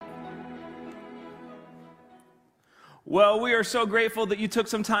Well, we are so grateful that you took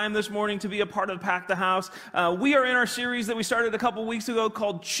some time this morning to be a part of Pack the House. We are in our series that we started a couple weeks ago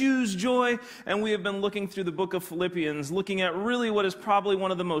called Choose Joy, and we have been looking through the book of Philippians, looking at really what is probably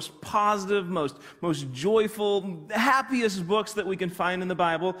one of the most positive, most joyful, happiest books that we can find in the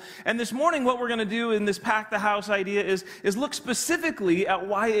Bible. And this morning, what we're going to do in this Pack the House idea is look specifically at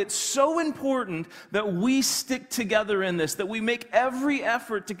why it's so important that we stick together in this, that we make every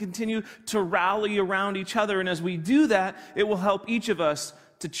effort to continue to rally around each other, and as we do that, it will help each of us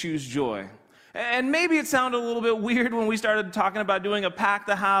to choose joy. And maybe it sounded a little bit weird when we started talking about doing a Pack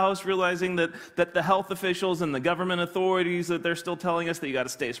the House, realizing that the health officials and the government authorities, that they're still telling us that you got to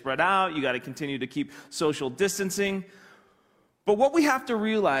stay spread out, you got to continue to keep social distancing. But what we have to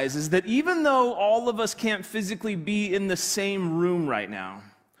realize is that even though all of us can't physically be in the same room right now,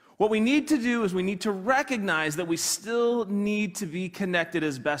 what we need to do is we need to recognize that we still need to be connected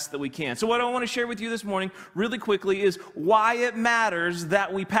as best that we can. So what I want to share with you this morning really quickly is why it matters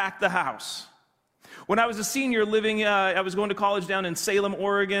that we pack the house. When I was a senior I was going to college down in Salem,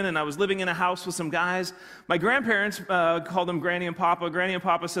 Oregon, and I was living in a house with some guys. My grandparents called them Granny and Papa. Granny and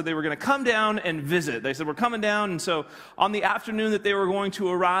Papa said they were going to come down and visit. They said, we're coming down. And so on the afternoon that they were going to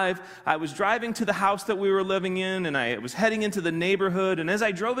arrive, I was driving to the house that we were living in, and I was heading into the neighborhood. And as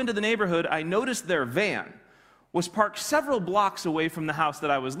I drove into the neighborhood, I noticed their van was parked several blocks away from the house that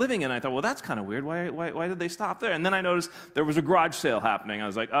I was living in. I thought, well, that's kind of weird. Why did they stop there? And then I noticed there was a garage sale happening. I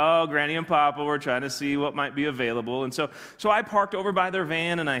was like, oh, Granny and Papa were trying to see what might be available. And so I parked over by their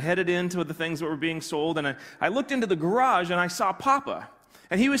van, and I headed into the things that were being sold. And I looked into the garage, and I saw Papa.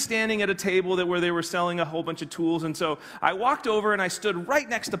 And he was standing at a table where they were selling a whole bunch of tools. And so I walked over, and I stood right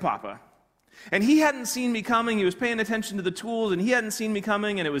next to Papa. And he hadn't seen me coming. He was paying attention to the tools, and he hadn't seen me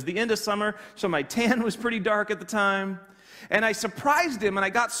coming, and it was the end of summer, so my tan was pretty dark at the time. And I surprised him, and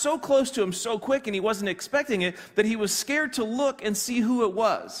I got so close to him so quick, and he wasn't expecting it, that he was scared to look and see who it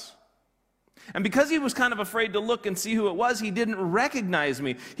was. And because he was kind of afraid to look and see who it was, he didn't recognize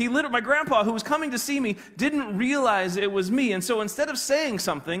me. My grandpa, who was coming to see me, didn't realize it was me. And so instead of saying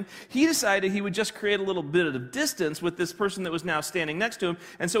something, he decided he would just create a little bit of distance with this person that was now standing next to him.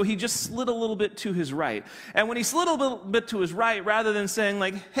 And so he just slid a little bit to his right. And when he slid a little bit to his right, rather than saying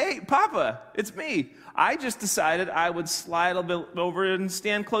like, hey, Papa, it's me, I just decided I would slide a bit over and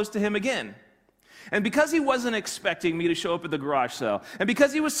stand close to him again. And because he wasn't expecting me to show up at the garage sale, and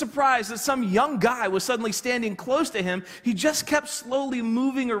because he was surprised that some young guy was suddenly standing close to him, he just kept slowly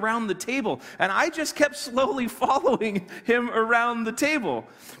moving around the table. And I just kept slowly following him around the table.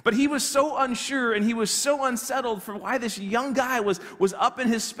 But he was so unsure and he was so unsettled for why this young guy was up in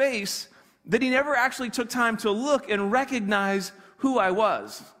his space that he never actually took time to look and recognize who I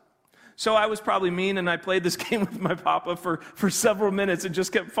was. So I was probably mean, and I played this game with my papa for several minutes and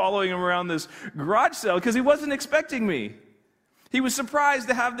just kept following him around this garage sale because he wasn't expecting me. He was surprised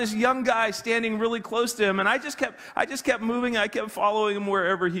to have this young guy standing really close to him, and I just kept moving. I kept following him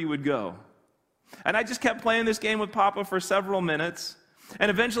wherever he would go. And I just kept playing this game with Papa for several minutes,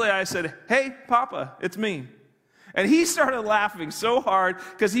 and eventually I said, hey, Papa, it's me. And he started laughing so hard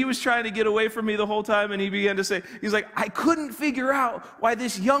because he was trying to get away from me the whole time, and he began to say, he's like, I couldn't figure out why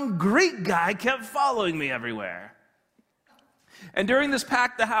this young Greek guy kept following me everywhere. And during this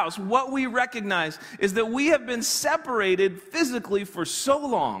Pack the House, what we recognize is that we have been separated physically for so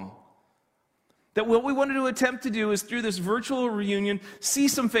long that what we wanted to attempt to do is through this virtual reunion, see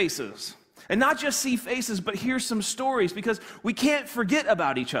some faces. And not just see faces, but hear some stories, because we can't forget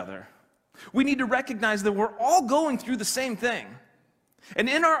about each other. We need to recognize that we're all going through the same thing. And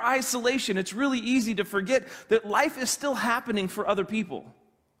in our isolation, it's really easy to forget that life is still happening for other people.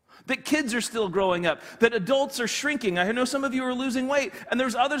 That kids are still growing up. That adults are shrinking. I know some of you are losing weight, and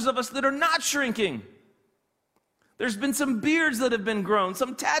there's others of us that are not shrinking. There's been some beards that have been grown.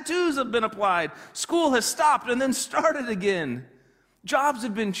 Some tattoos have been applied. School has stopped and then started again. Jobs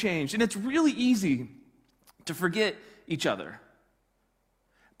have been changed. And it's really easy to forget each other.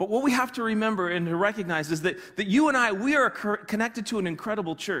 But what we have to remember and to recognize is that you and I, we are connected to an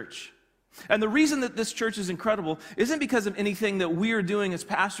incredible church. And the reason that this church is incredible isn't because of anything that we are doing as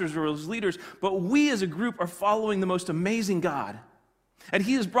pastors or as leaders, but we as a group are following the most amazing God. And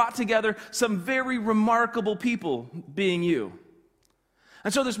He has brought together some very remarkable people, being you.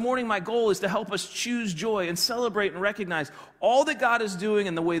 And so this morning, my goal is to help us choose joy and celebrate and recognize all that God is doing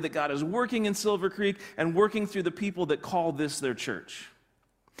and the way that God is working in Silver Creek and working through the people that call this their church.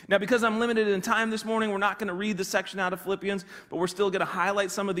 Now, because I'm limited in time this morning, we're not going to read the section out of Philippians, but we're still going to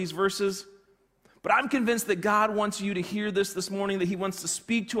highlight some of these verses. But I'm convinced that God wants you to hear this morning, that He wants to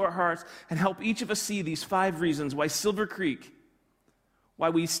speak to our hearts and help each of us see these 5 reasons why Silver Creek, why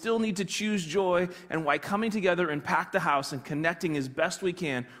we still need to choose joy, and why coming together and Pack the House and connecting as best we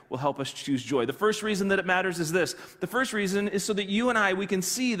can will help us choose joy. The first reason that it matters is this. The first reason is so that you and I, we can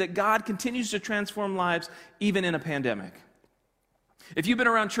see that God continues to transform lives even in a pandemic. If you've been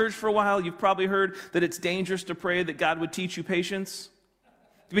around church for a while, you've probably heard that it's dangerous to pray that God would teach you patience.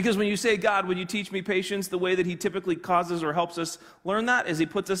 Because when you say, God, would you teach me patience, the way that he typically causes or helps us learn that is he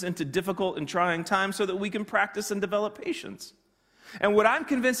puts us into difficult and trying times so that we can practice and develop patience. And what I'm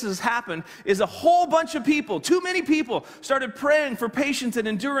convinced has happened is a whole bunch of people, too many people, started praying for patience and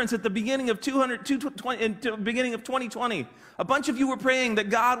endurance at the beginning of 2020. A bunch of you were praying that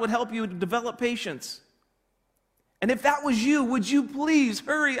God would help you develop patience. And if that was you, would you please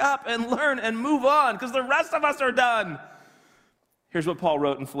hurry up and learn and move on, because the rest of us are done. Here's what Paul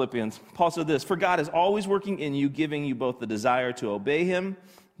wrote in Philippians. Paul said this, "For God is always working in you, giving you both the desire to obey him,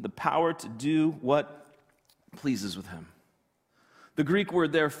 the power to do what pleases with him." The Greek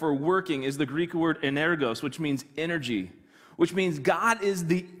word there for working is the Greek word energos, which means energy, which means God is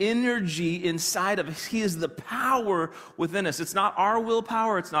the energy inside of us. He is the power within us. It's not our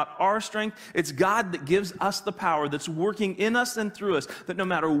willpower. It's not our strength. It's God that gives us the power that's working in us and through us, that no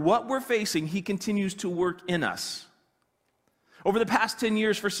matter what we're facing, he continues to work in us. Over the past 10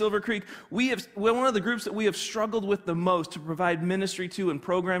 years for Silver Creek, one of the groups that we have struggled with the most to provide ministry to and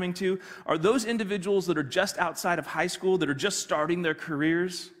programming to are those individuals that are just outside of high school, that are just starting their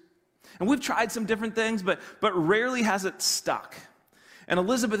careers. And we've tried some different things, but rarely has it stuck. And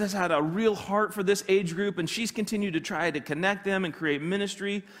Elizabeth has had a real heart for this age group, and she's continued to try to connect them and create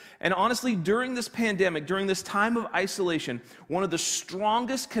ministry. And honestly, during this pandemic, during this time of isolation, one of the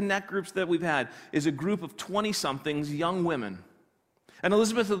strongest connect groups that we've had is a group of 20-somethings, young women. And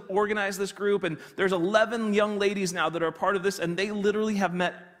Elizabeth has organized this group, and there's 11 young ladies now that are a part of this, and they literally have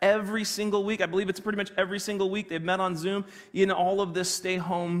met every single week. I believe it's pretty much every single week they've met on Zoom in all of this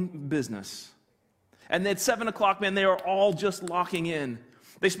stay-home business. And at 7 o'clock, man, they are all just locking in.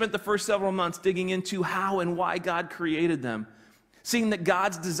 They spent the first several months digging into how and why God created them, seeing that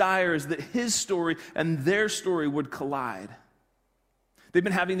God's desire is that his story and their story would collide. They've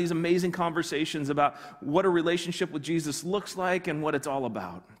been having these amazing conversations about what a relationship with Jesus looks like and what it's all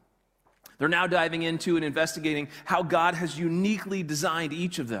about. They're now diving into and investigating how God has uniquely designed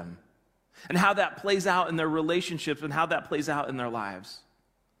each of them and how that plays out in their relationships and how that plays out in their lives.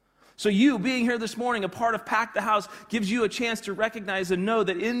 So you, being here this morning, a part of Pack the House, gives you a chance to recognize and know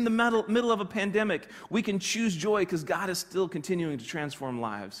that in the middle of a pandemic, we can choose joy because God is still continuing to transform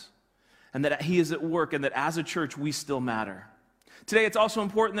lives and that he is at work and that as a church, we still matter. Today, it's also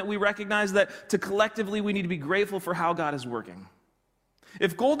important that we recognize that collectively we need to be grateful for how God is working.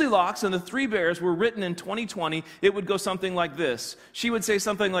 If Goldilocks and the Three Bears were written in 2020, it would go something like this. She would say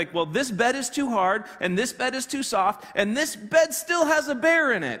something like, well, this bed is too hard, and this bed is too soft, and this bed still has a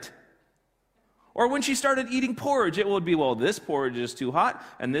bear in it. Or when she started eating porridge, it would be, well, this porridge is too hot,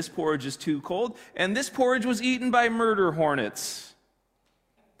 and this porridge is too cold, and this porridge was eaten by murder hornets.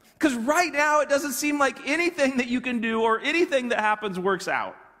 Because right now, it doesn't seem like anything that you can do or anything that happens works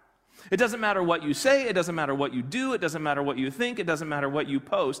out. It doesn't matter what you say. It doesn't matter what you do. It doesn't matter what you think. It doesn't matter what you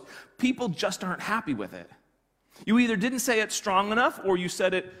post. People just aren't happy with it. You either didn't say it strong enough, or you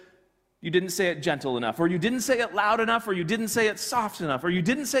didn't say it gentle enough, or you didn't say it loud enough, or you didn't say it soft enough, or you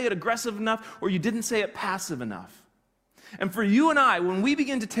didn't say it aggressive enough, or you didn't say it passive enough. And for you and I, when we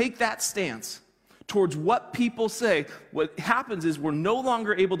begin to take that stance towards what people say, what happens is we're no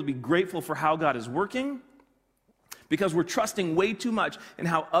longer able to be grateful for how God is working because we're trusting way too much in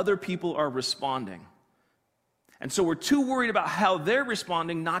how other people are responding. And so we're too worried about how they're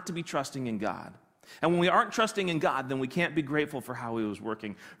responding not to be trusting in God. And when we aren't trusting in God, then we can't be grateful for how he was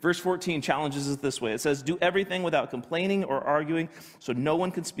working. Verse 14 challenges us this way. It says, do everything without complaining or arguing so no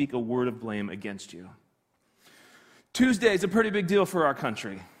one can speak a word of blame against you. Tuesday is a pretty big deal for our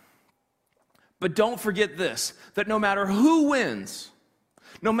country. But don't forget this, that no matter who wins,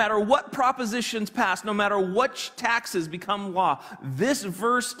 no matter what propositions pass, no matter what taxes become law, this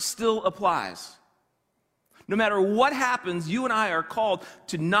verse still applies. No matter what happens, you and I are called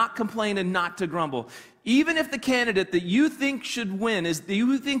to not complain and not to grumble. Even if the candidate that you think should win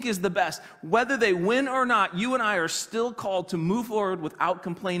you think is the best, whether they win or not, you and I are still called to move forward without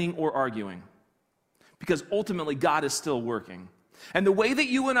complaining or arguing. Because ultimately, God is still working. And the way that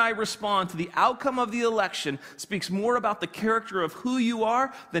you and I respond to the outcome of the election speaks more about the character of who you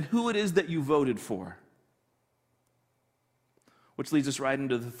are than who it is that you voted for. Which leads us right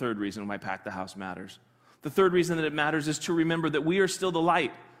into the third reason why Pack the House matters. The third reason that it matters is to remember that we are still the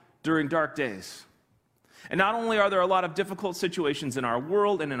light during dark days. And not only are there a lot of difficult situations in our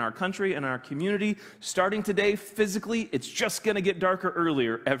world and in our country and our community, starting today, physically, it's just going to get darker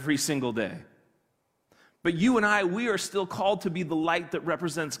earlier every single day. But you and I, we are still called to be the light that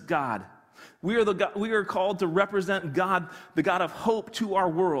represents God. We are called to represent God, the God of hope, to our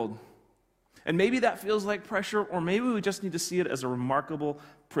world. And maybe that feels like pressure, or maybe we just need to see it as a remarkable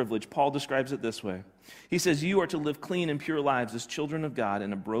privilege. Paul describes it this way. He says, you are to live clean and pure lives as children of God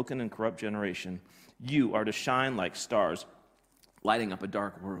in a broken and corrupt generation. You are to shine like stars, lighting up a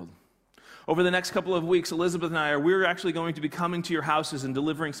dark world. Over the next couple of weeks, Elizabeth and we're actually going to be coming to your houses and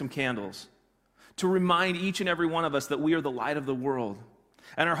delivering some candles to remind each and every one of us that we are the light of the world.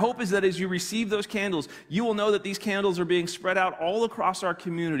 And our hope is that as you receive those candles, you will know that these candles are being spread out all across our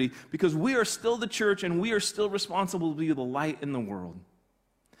community because we are still the church and we are still responsible to be the light in the world.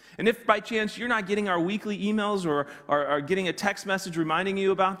 And if by chance you're not getting our weekly emails or are getting a text message reminding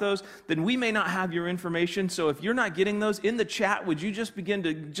you about those, then we may not have your information. So if you're not getting those, in the chat, would you just begin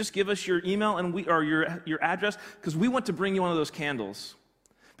to just give us your email and your address? Because we want to bring you one of those candles.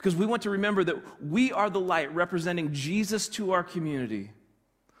 Because we want to remember that we are the light representing Jesus to our community.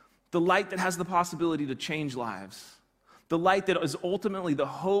 The light that has the possibility to change lives. The light that is ultimately the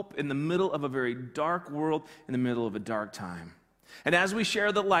hope in the middle of a very dark world, in the middle of a dark time. And as we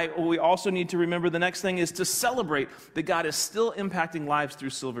share the light, what we also need to remember the next thing is to celebrate that God is still impacting lives through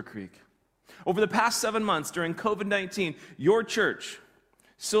Silver Creek. Over the past 7 months during COVID-19, your church,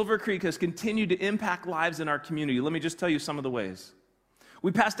 Silver Creek, has continued to impact lives in our community. Let me just tell you some of the ways.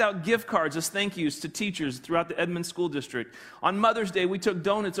 We passed out gift cards as thank yous to teachers throughout the Edmond School District. On Mother's Day, we took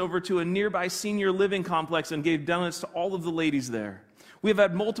donuts over to a nearby senior living complex and gave donuts to all of the ladies there. We have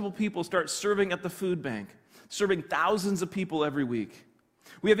had multiple people start serving at the food bank, serving thousands of people every week.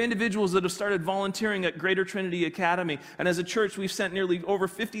 We have individuals that have started volunteering at Greater Trinity Academy, and as a church, we've sent nearly over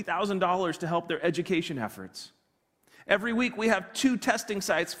 $50,000 to help their education efforts. Every week, we have 2 testing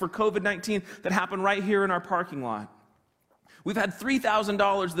sites for COVID-19 that happen right here in our parking lot. We've had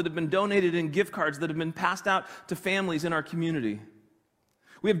 $3,000 that have been donated in gift cards that have been passed out to families in our community.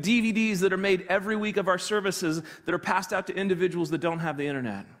 We have DVDs that are made every week of our services that are passed out to individuals that don't have the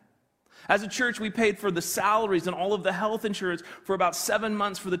internet. As a church, we paid for the salaries and all of the health insurance for about 7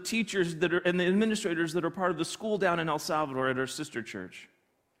 months for the teachers and the administrators that are part of the school down in El Salvador at our sister church.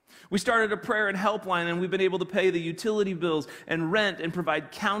 We started a prayer and helpline, and we've been able to pay the utility bills and rent and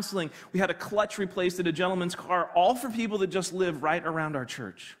provide counseling. We had a clutch replaced in a gentleman's car, all for people that just live right around our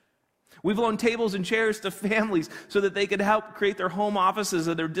church. We've loaned tables and chairs to families so that they could help create their home offices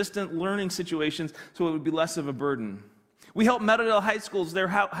or their distant learning situations so it would be less of a burden. We helped Meadowdale High School's their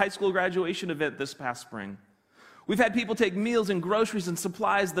high school graduation event this past spring. We've had people take meals and groceries and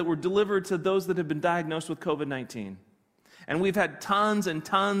supplies that were delivered to those that have been diagnosed with COVID-19. And we've had tons and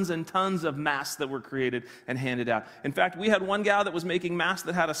tons and tons of masks that were created and handed out. In fact, we had one gal that was making masks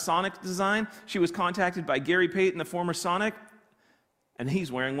that had a Sonic design. She was contacted by Gary Payton, the former Sonic, and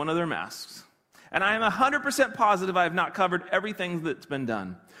he's wearing one of their masks. And I am 100% positive I have not covered everything that's been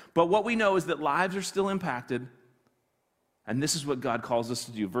done. But what we know is that lives are still impacted, and this is what God calls us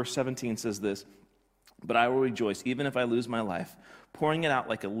to do. Verse 17 says this, "But I will rejoice, even if I lose my life, pouring it out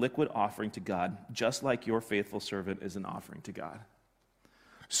like a liquid offering to God, just like your faithful servant is an offering to God."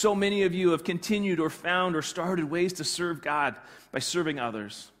 So many of you have continued or found or started ways to serve God by serving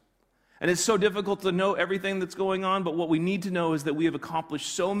others. And it's so difficult to know everything that's going on, but what we need to know is that we have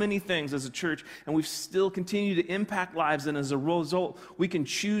accomplished so many things as a church, and we've still continued to impact lives, and as a result, we can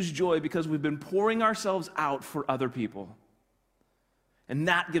choose joy because we've been pouring ourselves out for other people. And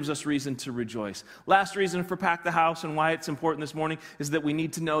that gives us reason to rejoice. Last reason for Pack the House and why it's important this morning is that we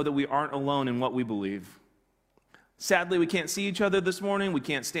need to know that we aren't alone in what we believe. Sadly, we can't see each other this morning. We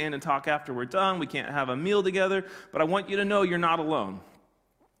can't stand and talk after we're done. We can't have a meal together. But I want you to know you're not alone.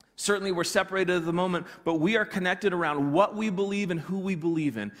 Certainly, we're separated at the moment, but we are connected around what we believe and who we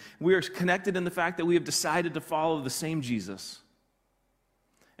believe in. We are connected in the fact that we have decided to follow the same Jesus.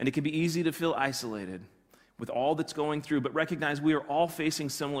 And it can be easy to feel isolated with all that's going through, but recognize we are all facing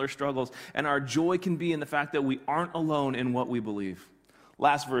similar struggles, and our joy can be in the fact that we aren't alone in what we believe.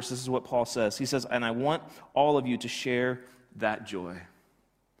 Last verse, this is what Paul says. He says, "And I want all of you to share that joy."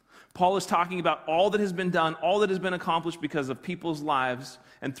 Paul is talking about all that has been done, all that has been accomplished because of people's lives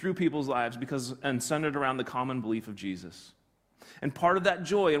and through people's lives and centered around the common belief of Jesus. And part of that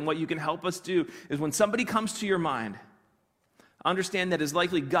joy and what you can help us do is when somebody comes to your mind, understand that is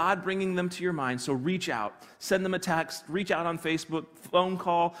likely God bringing them to your mind, so reach out. Send them a text, reach out on Facebook, phone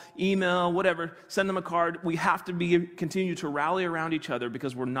call, email, whatever. Send them a card. We have to continue to rally around each other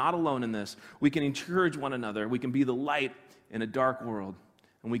because we're not alone in this. We can encourage one another. We can be the light in a dark world.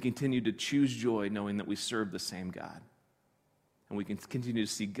 And we continue to choose joy knowing that we serve the same God. And we can continue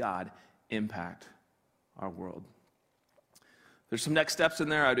to see God impact our world. There's some next steps in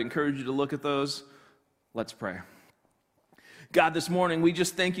there. I'd encourage you to look at those. Let's pray. God, this morning, we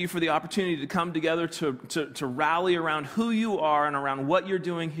just thank you for the opportunity to come together to rally around who you are and around what you're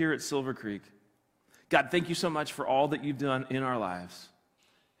doing here at Silver Creek. God, thank you so much for all that you've done in our lives.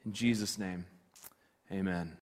 In Jesus' name, amen.